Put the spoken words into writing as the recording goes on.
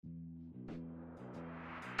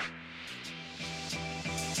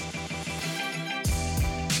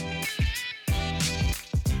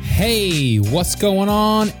Hey, what's going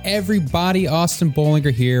on, everybody? Austin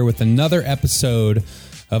Bollinger here with another episode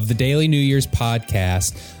of the Daily New Year's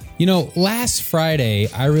podcast. You know, last Friday,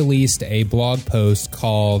 I released a blog post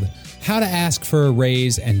called How to Ask for a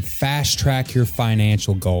Raise and Fast Track Your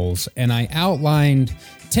Financial Goals. And I outlined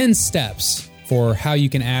 10 steps for how you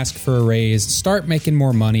can ask for a raise, start making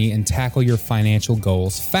more money, and tackle your financial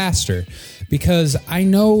goals faster. Because I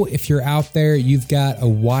know if you're out there, you've got a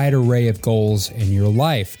wide array of goals in your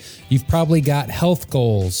life. You've probably got health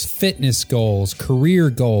goals, fitness goals, career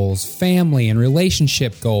goals, family and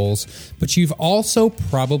relationship goals, but you've also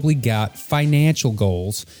probably got financial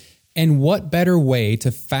goals. And what better way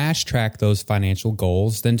to fast track those financial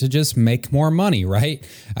goals than to just make more money, right?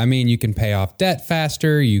 I mean, you can pay off debt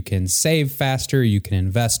faster, you can save faster, you can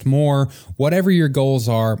invest more. Whatever your goals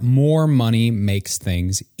are, more money makes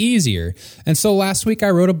things easier. And so last week I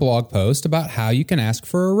wrote a blog post about how you can ask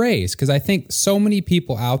for a raise, because I think so many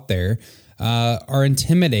people out there are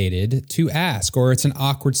intimidated to ask, or it's an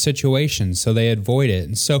awkward situation, so they avoid it.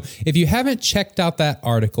 And so if you haven't checked out that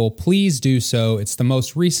article, please do so. It's the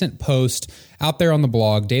most recent post out there on the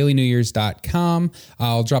blog, dailynewyears.com.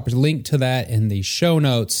 I'll drop a link to that in the show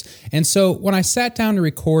notes. And so when I sat down to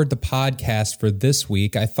record the podcast for this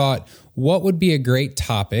week, I thought, what would be a great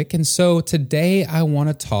topic? And so today I want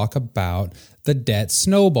to talk about the debt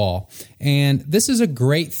snowball. And this is a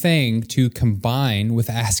great thing to combine with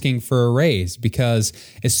asking for a raise, because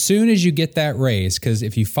as soon as you get that raise, because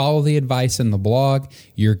if you follow the advice in the blog,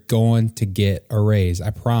 you're going to get a raise.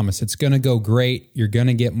 I promise it's going to go great. You're going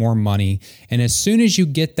to get more money. And as soon as you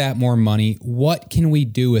get that more money, what can we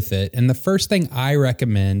do with it? And the first thing I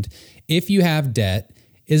recommend, if you have debt,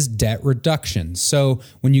 is debt reduction. So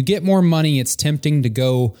when you get more money, it's tempting to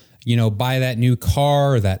go buy that new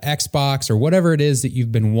car or that Xbox or whatever it is that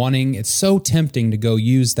you've been wanting. It's so tempting to go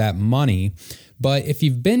use that money. But if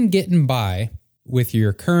you've been getting by with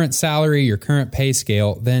your current salary, your current pay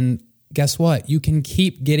scale, then guess what? You can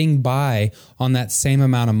keep getting by on that same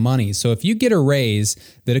amount of money. So if you get a raise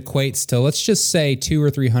that equates to, let's just say $200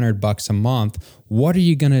 or $300 a month, what are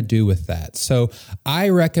you going to do with that? So I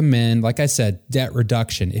recommend, like I said, debt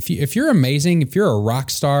reduction. If you're amazing, if you're a rock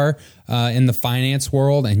star in the finance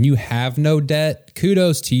world and you have no debt,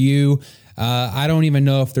 kudos to you. I don't even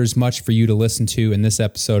know if there's much for you to listen to in this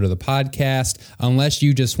episode of the podcast, unless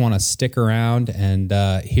you just want to stick around and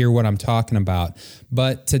hear what I'm talking about.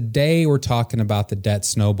 But today we're talking about the debt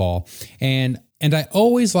snowball. And I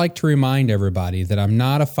always like to remind everybody that I'm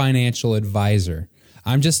not a financial advisor.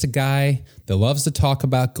 I'm just a guy that loves to talk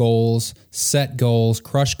about goals, set goals,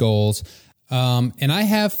 crush goals. And I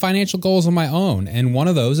have financial goals of my own, and one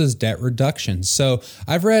of those is debt reduction. So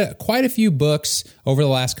I've read quite a few books over the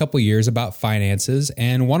last couple of years about finances,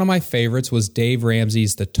 and one of my favorites was Dave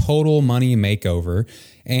Ramsey's The Total Money Makeover.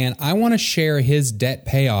 And I want to share his debt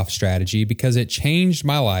payoff strategy because it changed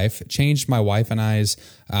my life, it changed my wife and I's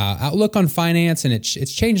outlook on finance, and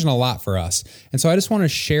it's changing a lot for us. And so I just want to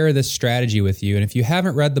share this strategy with you. And if you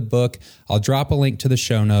haven't read the book, I'll drop a link to the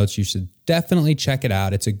show notes. You should definitely check it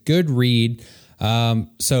out. It's a good read.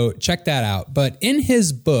 So check that out. But in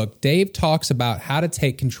his book, Dave talks about how to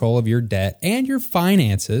take control of your debt and your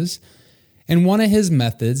finances. And one of his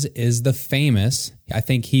methods is the famous, I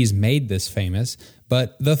think he's made this famous,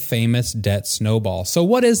 but the famous debt snowball. So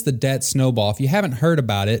what is the debt snowball? If you haven't heard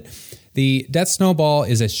about it, the debt snowball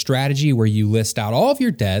is a strategy where you list out all of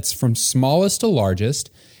your debts from smallest to largest,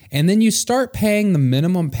 and then you start paying the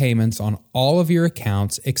minimum payments on all of your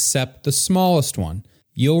accounts except the smallest one.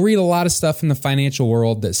 You'll read a lot of stuff in the financial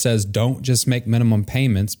world that says don't just make minimum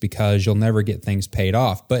payments because you'll never get things paid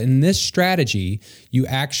off. But in this strategy, you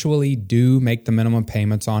actually do make the minimum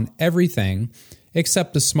payments on everything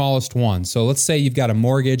except the smallest one. So let's say you've got a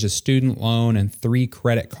mortgage, a student loan, and 3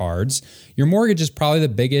 credit cards. Your mortgage is probably the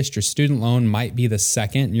biggest, your student loan might be the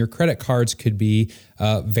second, and your credit cards could be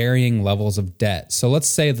varying levels of debt. So let's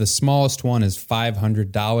say the smallest one is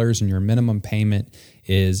 $500 and your minimum payment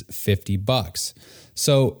is $50.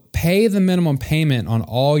 So pay the minimum payment on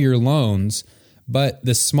all your loans, but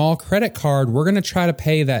the small credit card, we're going to try to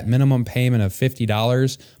pay that minimum payment of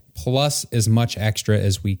 $50 plus as much extra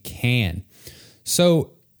as we can.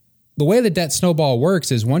 So the way the debt snowball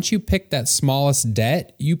works is once you pick that smallest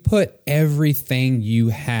debt, you put everything you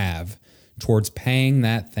have towards paying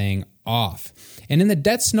that thing off. And in the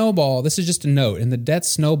debt snowball, this is just a note, in the debt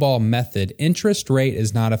snowball method, interest rate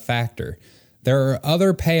is not a factor. There are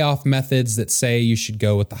other payoff methods that say you should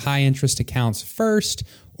go with the high interest accounts first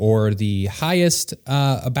or the highest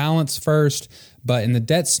balance first. But in the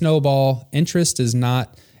debt snowball, interest is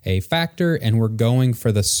not a factor, and we're going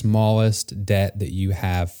for the smallest debt that you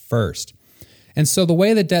have first. And so the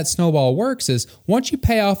way the debt snowball works is once you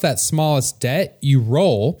pay off that smallest debt, you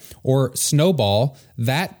roll or snowball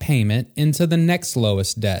that payment into the next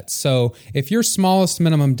lowest debt. So if your smallest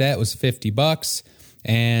minimum debt was $50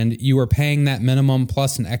 and you were paying that minimum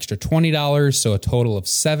plus an extra $20, so a total of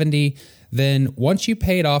 $70, then once you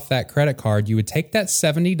paid off that credit card, you would take that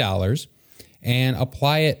 $70 and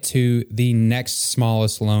apply it to the next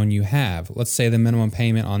smallest loan you have. Let's say the minimum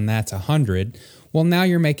payment on that's $100. Well, now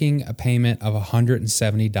you're making a payment of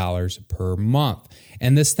 $170 per month.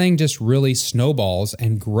 And this thing just really snowballs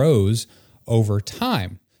and grows over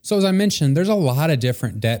time. So as I mentioned, there's a lot of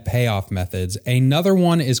different debt payoff methods. Another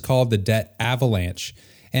one is called the debt avalanche.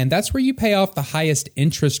 And that's where you pay off the highest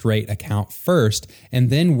interest rate account first and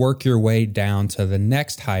then work your way down to the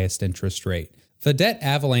next highest interest rate. The debt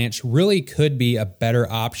avalanche really could be a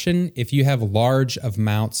better option if you have large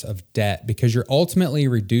amounts of debt because you're ultimately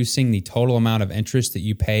reducing the total amount of interest that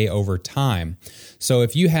you pay over time. So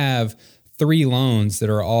if you have 3 loans that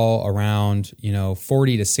are all around,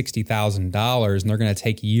 $40,000 to $60,000 and they're going to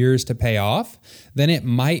take years to pay off, then it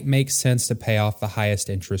might make sense to pay off the highest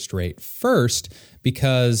interest rate first,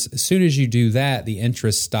 because as soon as you do that, the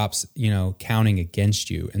interest stops, counting against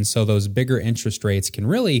you. And so those bigger interest rates can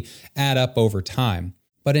really add up over time.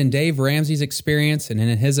 But in Dave Ramsey's experience and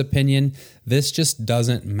in his opinion, this just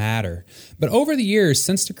doesn't matter. But over the years,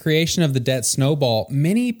 since the creation of the debt snowball,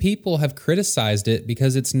 many people have criticized it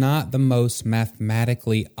because it's not the most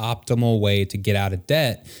mathematically optimal way to get out of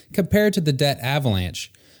debt compared to the debt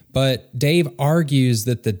avalanche. But Dave argues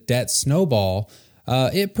that the debt snowball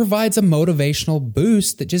it provides a motivational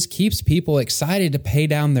boost that just keeps people excited to pay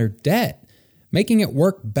down their debt, making it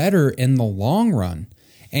work better in the long run.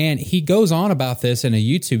 And he goes on about this in a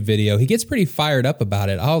YouTube video. He gets pretty fired up about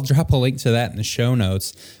it. I'll drop a link to that in the show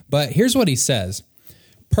notes. But here's what he says.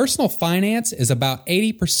 Personal finance is about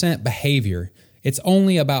 80% behavior. It's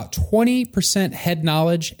only about 20% head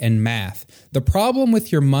knowledge and math. The problem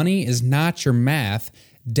with your money is not your math.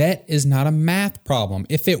 Debt is not a math problem.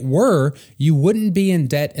 If it were, you wouldn't be in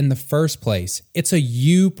debt in the first place. It's a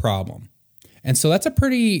you problem. And so that's a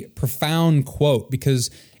pretty profound quote,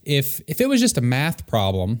 because if it was just a math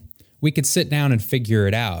problem, we could sit down and figure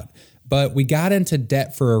it out. But we got into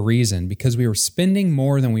debt for a reason, because we were spending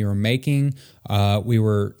more than we were making. We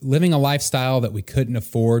were living a lifestyle that we couldn't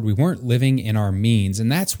afford. We weren't living in our means,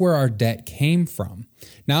 and that's where our debt came from.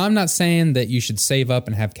 Now, I'm not saying that you should save up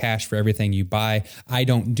and have cash for everything you buy. I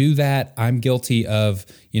don't do that. I'm guilty of,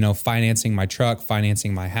 financing my truck,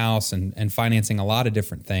 financing my house, and financing a lot of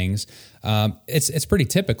different things. It's pretty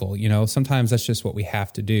typical. Sometimes that's just what we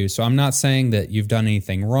have to do. So I'm not saying that you've done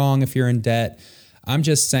anything wrong if you're in debt. I'm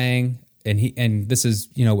just saying, and this is,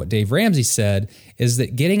 what Dave Ramsey said, is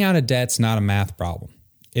that getting out of debt's not a math problem.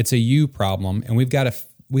 It's a you problem, and we got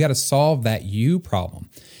to solve that you problem.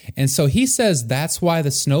 And so he says that's why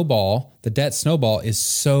the debt snowball is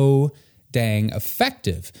so dang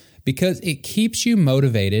effective, because it keeps you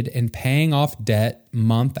motivated and paying off debt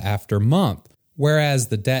month after month. Whereas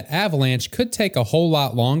the debt avalanche could take a whole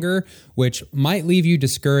lot longer, which might leave you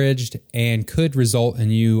discouraged and could result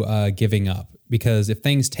in you giving up. Because if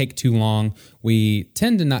things take too long, we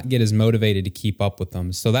tend to not get as motivated to keep up with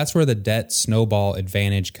them. So that's where the debt snowball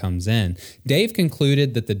advantage comes in. Dave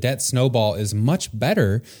concluded that the debt snowball is much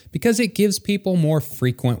better because it gives people more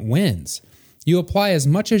frequent wins. You apply as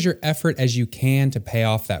much as your effort as you can to pay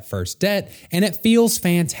off that first debt, and it feels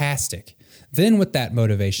fantastic. Then with that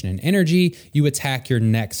motivation and energy, you attack your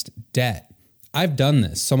next debt. I've done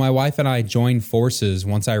this. So my wife and I joined forces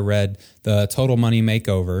once I read the Total Money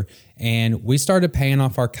Makeover, and we started paying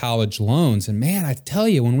off our college loans. And man, I tell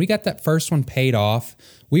you, when we got that first one paid off,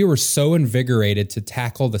 we were so invigorated to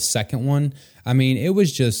tackle the second one. I mean, it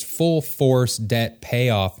was just full force debt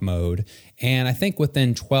payoff mode. And I think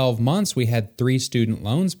within 12 months, we had 3 student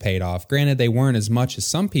loans paid off. Granted, they weren't as much as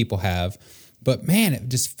some people have, but man, it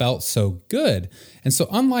just felt so good. And so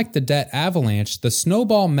unlike the debt avalanche, the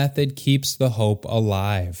snowball method keeps the hope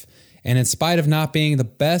alive. And in spite of not being the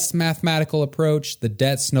best mathematical approach, the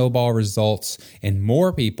debt snowball results in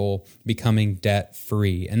more people becoming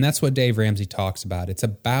debt-free. And that's what Dave Ramsey talks about. It's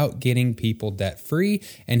about getting people debt-free,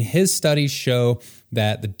 and his studies show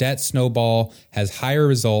that the debt snowball has higher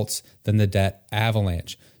results than the debt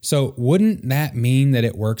avalanche. So wouldn't that mean that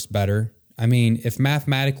it works better? I mean, if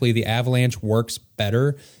mathematically the avalanche works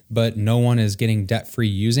better, but no one is getting debt-free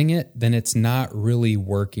using it, then it's not really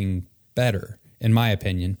working better, in my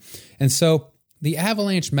opinion. And so the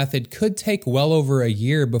avalanche method could take well over a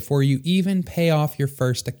year before you even pay off your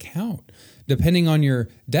first account, depending on your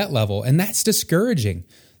debt level. And that's discouraging.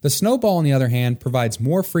 The Snowball, on the other hand, provides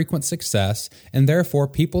more frequent success, and therefore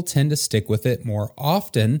people tend to stick with it more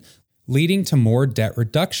often, leading to more debt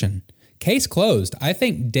reduction. Case closed. I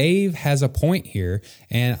think Dave has a point here,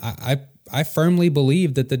 and I firmly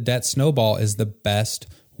believe that the debt snowball is the best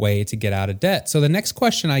way to get out of debt. So the next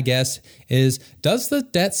question, I guess, is does the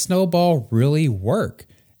debt snowball really work?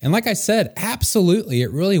 And like I said, absolutely,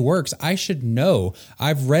 it really works. I should know.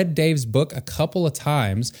 I've read Dave's book a couple of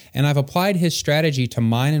times, and I've applied his strategy to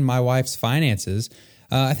mine and my wife's finances.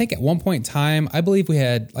 I think at one point in time, I believe we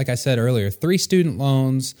had, like I said earlier, 3 student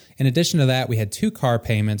loans. In addition to that, we had 2 car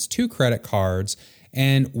payments, 2 credit cards,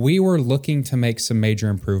 and we were looking to make some major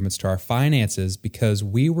improvements to our finances because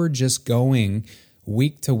we were just going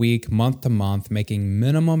week to week, month to month, making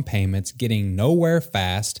minimum payments, getting nowhere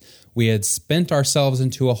fast. We had spent ourselves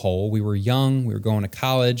into a hole. We were young. We were going to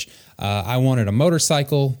college. I wanted a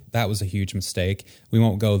motorcycle. That was a huge mistake. We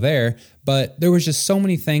won't go there. But there was just so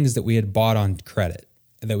many things that we had bought on credit,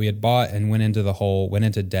 that we had bought and went into the hole, went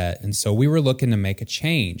into debt. And so we were looking to make a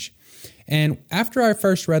change. And after I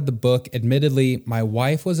first read the book, admittedly, my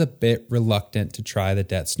wife was a bit reluctant to try the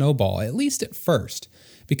debt snowball, at least at first,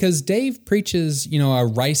 because Dave preaches, a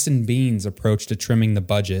rice and beans approach to trimming the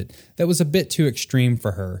budget that was a bit too extreme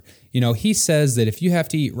for her. He says that if you have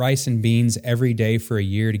to eat rice and beans every day for a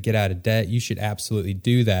year to get out of debt, you should absolutely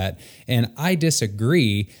do that. And I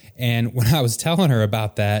disagree. And when I was telling her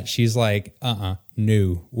about that, she's like,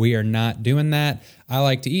 no, we are not doing that. I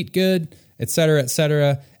like to eat good, et cetera, et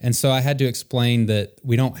cetera. And so I had to explain that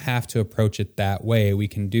we don't have to approach it that way. We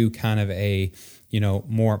can do kind of a,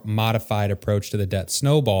 more modified approach to the debt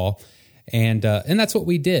snowball. And that's what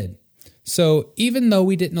we did. So even though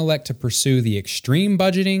we didn't elect to pursue the extreme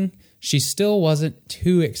budgeting, she still wasn't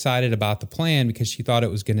too excited about the plan because she thought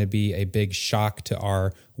it was going to be a big shock to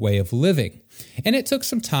our way of living. And it took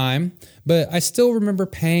some time, but I still remember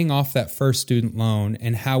paying off that first student loan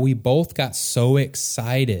and how we both got so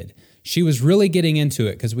excited. She was really getting into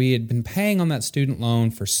it because we had been paying on that student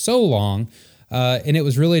loan for so long, and it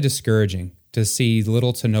was really discouraging to see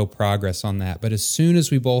little to no progress on that. But as soon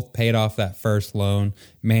as we both paid off that first loan,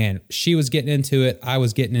 man, she was getting into it, I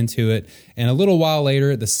was getting into it. And a little while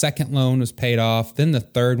later, the second loan was paid off. Then the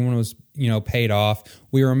third one was, paid off.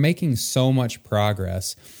 We were making so much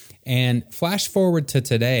progress. And flash forward to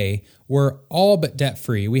today, we're all but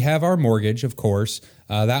debt-free. We have our mortgage, of course.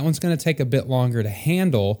 That one's going to take a bit longer to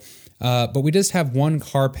handle, but we just have 1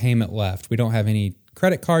 car payment left. We don't have any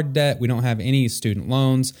credit card debt. We don't have any student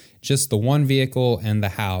loans, just the 1 vehicle and the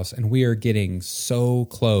house. And we are getting so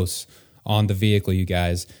close on the vehicle, you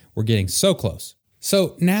guys. We're getting so close.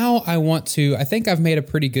 So now I think I've made a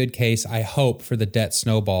pretty good case, I hope, for the debt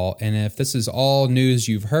snowball. And if this is all news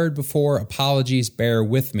you've heard before, apologies, bear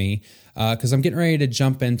with me, because I'm getting ready to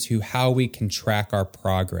jump into how we can track our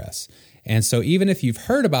progress. And so even if you've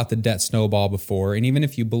heard about the debt snowball before, and even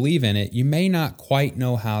if you believe in it, you may not quite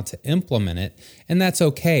know how to implement it. And that's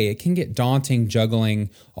okay. It can get daunting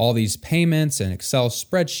juggling all these payments and Excel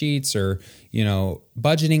spreadsheets or,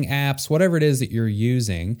 budgeting apps, whatever it is that you're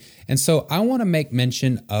using. And so I want to make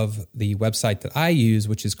mention of the website that I use,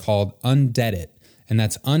 which is called Undebt. And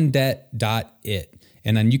that's undebt.it.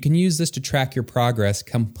 And then you can use this to track your progress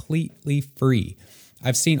completely free.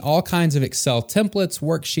 I've seen all kinds of Excel templates,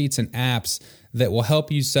 worksheets, and apps that will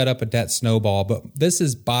help you set up a debt snowball, but this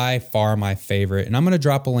is by far my favorite, and I'm going to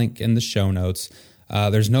drop a link in the show notes.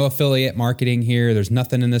 There's no affiliate marketing here. There's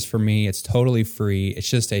nothing in this for me. It's totally free. It's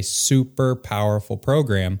just a super powerful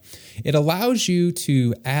program. It allows you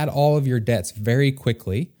to add all of your debts very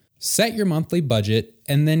quickly, set your monthly budget,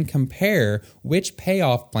 and then compare which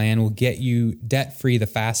payoff plan will get you debt-free the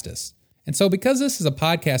fastest. And so because this is a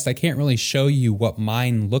podcast, I can't really show you what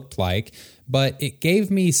mine looked like, but it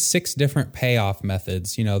gave me 6 different payoff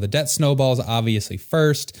methods. The debt snowball is obviously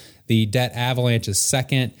first, the debt avalanche is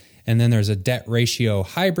second, and then there's a debt ratio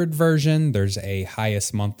hybrid version. There's a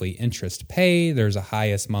highest monthly interest pay. There's a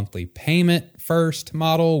highest monthly payment first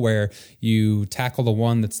model where you tackle the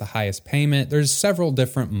one that's the highest payment. There's several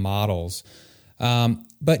different models.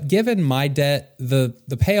 But given my debt, the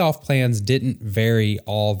payoff plans didn't vary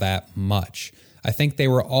all that much. I think they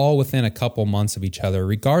were all within a couple months of each other,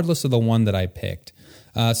 regardless of the one that I picked.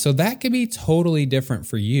 So that could be totally different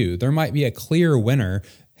for you. There might be a clear winner.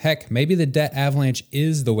 Heck, maybe the debt avalanche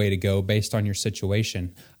is the way to go based on your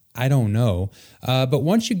situation. I don't know. But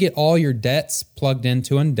once you get all your debts plugged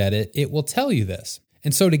into Undebt, it will tell you this.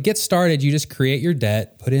 And so to get started, you just create your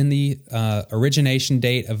debt, put in the origination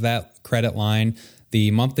date of that credit line, the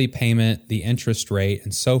monthly payment, the interest rate,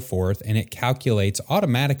 and so forth, and it calculates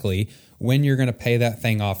automatically when you're going to pay that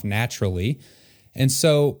thing off naturally. And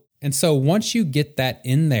so And so once you get that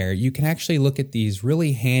in there, you can actually look at these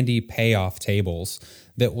really handy payoff tables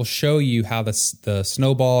that will show you how the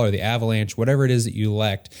Snowball or the Avalanche, whatever it is that you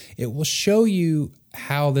elect, it will show you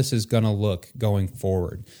how this is going to look going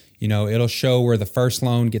forward. It'll show where the first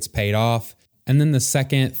loan gets paid off, and then the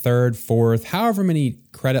second, third, fourth, however many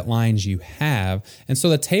credit lines you have. And so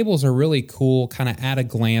the tables are really cool, kind of at a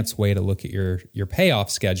glance way to look at your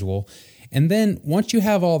payoff schedule. And then once you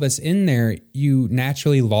have all this in there, you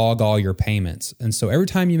naturally log all your payments. And so every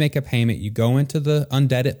time you make a payment, you go into the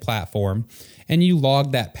Undebted platform and you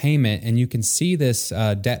log that payment, and you can see this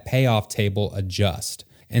debt payoff table adjust.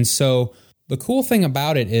 And so the cool thing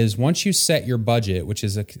about it is once you set your budget, which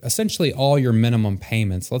is essentially all your minimum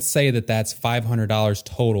payments, let's say that that's $500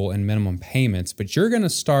 total in minimum payments, but you're going to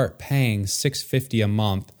start paying $650 a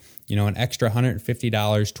month, an extra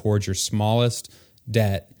 $150 towards your smallest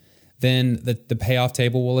debt, then the payoff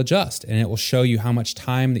table will adjust and it will show you how much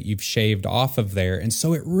time that you've shaved off of there. And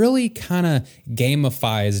so it really kind of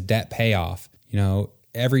gamifies debt payoff.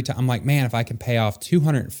 Every time I'm like, man, if I can pay off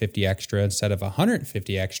 $250 extra instead of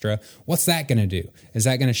 $150 extra, what's that going to do? Is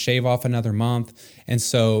that going to shave off another month? And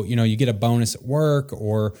so, you get a bonus at work,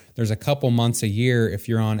 or there's a couple months a year if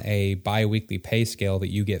you're on a biweekly pay scale that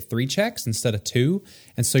you get 3 checks instead of 2.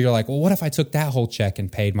 And so you're like, well, what if I took that whole check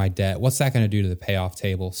and paid my debt? What's that going to do to the payoff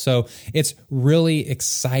table? So it's really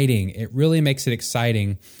exciting. It really makes it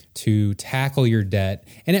exciting to tackle your debt,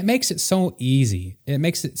 and it makes it so easy. It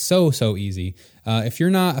makes it so easy. If you're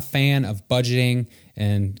not a fan of budgeting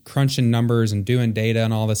and crunching numbers and doing data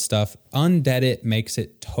and all this stuff, Undebted makes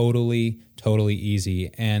it totally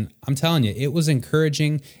easy. And I'm telling you, it was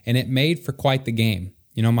encouraging, and it made for quite the game.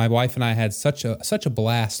 My wife and I had such a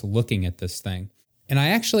blast looking at this thing. And I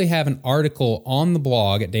actually have an article on the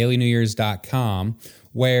blog at dailynewyears.com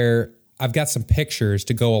where I've got some pictures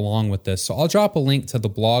to go along with this. So I'll drop a link to the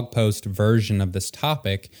blog post version of this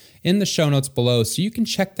topic in the show notes below so you can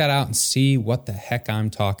check that out and see what the heck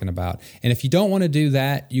I'm talking about. And if you don't want to do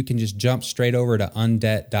that, you can just jump straight over to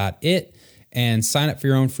undebt.it and sign up for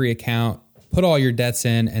your own free account, put all your debts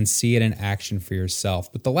in, and see it in action for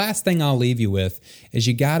yourself. But the last thing I'll leave you with is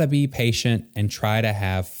you got to be patient and try to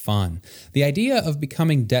have fun. The idea of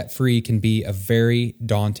becoming debt-free can be a very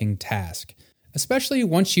daunting task, especially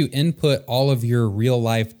once you input all of your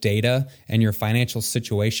real-life data and your financial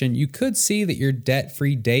situation. You could see that your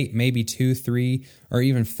debt-free date may be 2, 3, or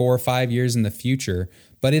even 4 or 5 years in the future,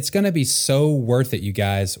 but it's going to be so worth it, you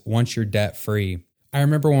guys, once you're debt-free. I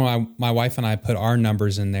remember when my wife and I put our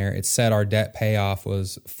numbers in there, it said our debt payoff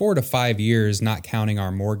was 4 to 5 years, not counting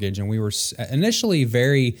our mortgage, and we were initially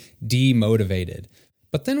very demotivated.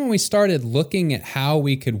 But then when we started looking at how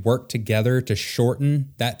we could work together to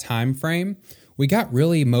shorten that time frame, we got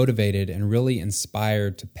really motivated and really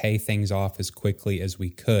inspired to pay things off as quickly as we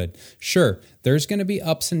could. Sure, there's going to be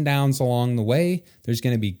ups and downs along the way. There's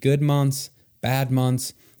going to be good months, bad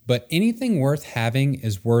months, but anything worth having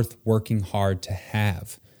is worth working hard to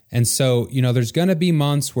have. And so, there's going to be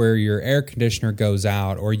months where your air conditioner goes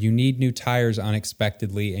out or you need new tires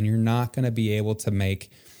unexpectedly and you're not going to be able to make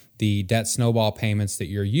the debt snowball payments that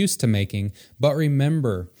you're used to making. But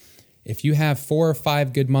remember, if you have 4 or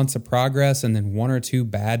 5 good months of progress and then 1 or 2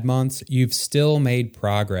 bad months, you've still made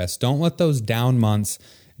progress. Don't let those down months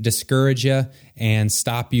discourage you and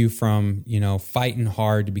stop you from, fighting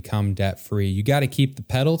hard to become debt-free. You got to keep the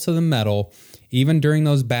pedal to the metal. Even during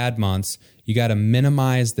those bad months, you got to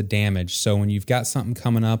minimize the damage. So when you've got something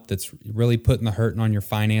coming up that's really putting the hurting on your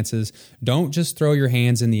finances, don't just throw your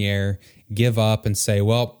hands in the air, give up and say,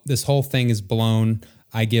 well, this whole thing is blown,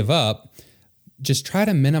 I give up. Just try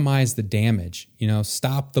to minimize the damage,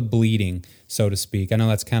 stop the bleeding, so to speak. I know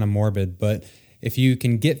that's kind of morbid, but if you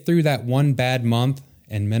can get through that one bad month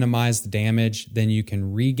and minimize the damage, then you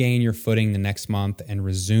can regain your footing the next month and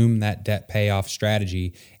resume that debt payoff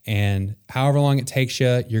strategy. And however long it takes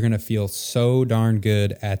you, you're going to feel so darn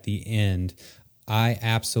good at the end. I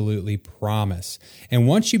absolutely promise. And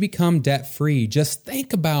once you become debt-free, just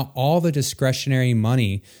think about all the discretionary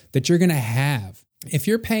money that you're going to have. If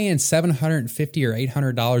you're paying $750 or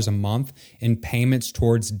 $800 a month in payments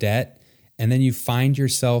towards debt, and then you find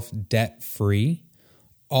yourself debt-free,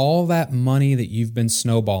 all that money that you've been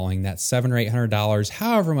snowballing, that $700 or $800,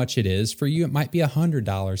 however much it is, for you it might be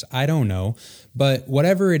 $100, I don't know. But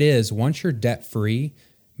whatever it is, once you're debt-free,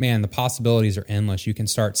 man, the possibilities are endless. You can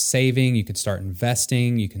start saving, you can start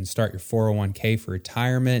investing, you can start your 401k for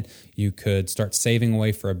retirement, you could start saving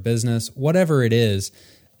away for a business, whatever it is.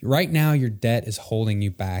 Right now, your debt is holding you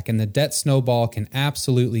back, and the debt snowball can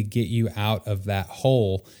absolutely get you out of that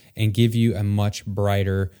hole and give you a much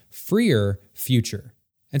brighter, freer future.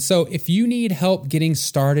 And so if you need help getting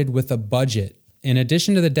started with a budget, in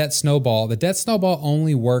addition to the debt snowball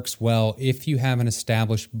only works well if you have an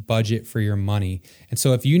established budget for your money. And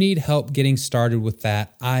so if you need help getting started with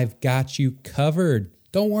that, I've got you covered.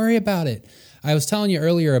 Don't worry about it. I was telling you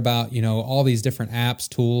earlier about, all these different apps,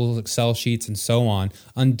 tools, Excel sheets, and so on.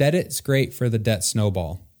 Undebted's great for the debt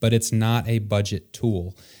snowball, but it's not a budget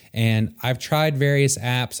tool. And I've tried various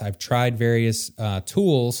apps, I've tried various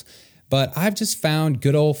tools, but I've just found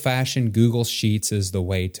good old-fashioned Google Sheets is the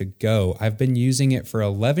way to go. I've been using it for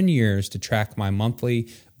 11 years to track my monthly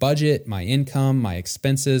budget, my income, my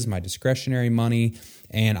expenses, my discretionary money,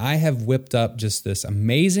 and I have whipped up just this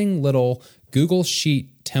amazing little Google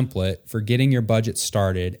Sheet template for getting your budget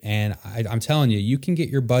started. And I'm telling you, you can get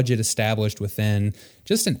your budget established within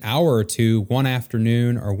just an hour or two, one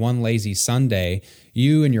afternoon or one lazy Sunday.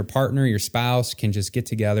 You and your partner, your spouse can just get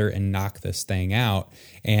together and knock this thing out.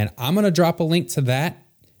 And I'm going to drop a link to that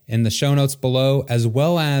in the show notes below, as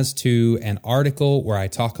well as to an article where I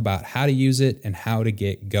talk about how to use it and how to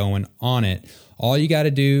get going on it. All you got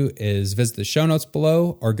to do is visit the show notes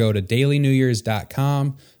below or go to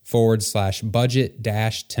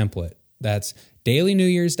dailynewyears.com/budget-template. That's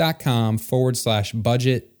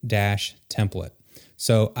dailynewyears.com/budget-template.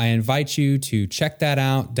 So I invite you to check that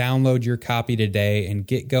out, download your copy today, and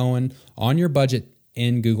get going on your budget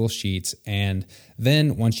in Google Sheets. And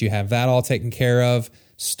then once you have that all taken care of,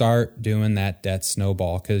 start doing that debt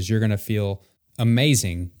snowball, because you're going to feel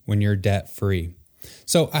amazing when you're debt free.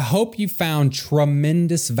 So I hope you found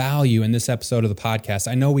tremendous value in this episode of the podcast.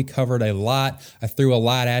 I know we covered a lot. I threw a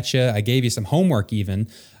lot at you. I gave you some homework even.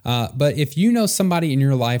 But if you know somebody in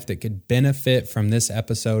your life that could benefit from this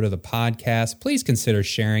episode of the podcast, please consider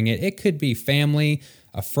sharing it. It could be family,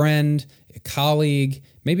 a friend, a colleague,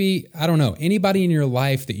 maybe, I don't know, anybody in your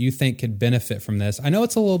life that you think could benefit from this. I know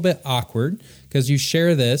it's a little bit awkward because you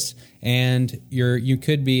share this and you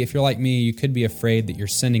could be, if you're like me, you could be afraid that you're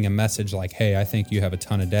sending a message like, hey, I think you have a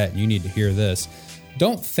ton of debt and you need to hear this.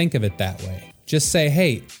 Don't think of it that way. Just say,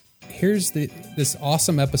 hey, here's this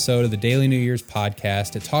awesome episode of the Daily New Year's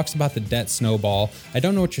podcast. It talks about the debt snowball. I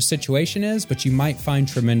don't know what your situation is, but you might find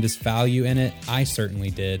tremendous value in it. I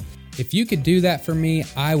certainly did. If you could do that for me,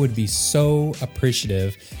 I would be so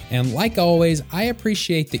appreciative. And like always, I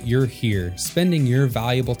appreciate that you're here, spending your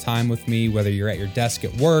valuable time with me, whether you're at your desk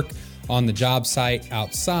at work, on the job site,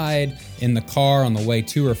 outside, in the car, on the way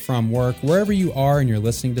to or from work, wherever you are and you're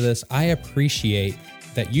listening to this. I appreciate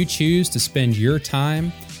that you choose to spend your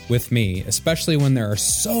time with me, especially when there are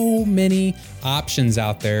so many options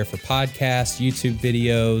out there for podcasts, YouTube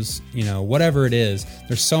videos, whatever it is.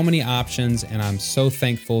 There's so many options, and I'm so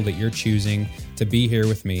thankful that you're choosing to be here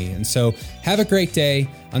with me. And so have a great day.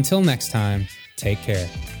 Until next time, take care.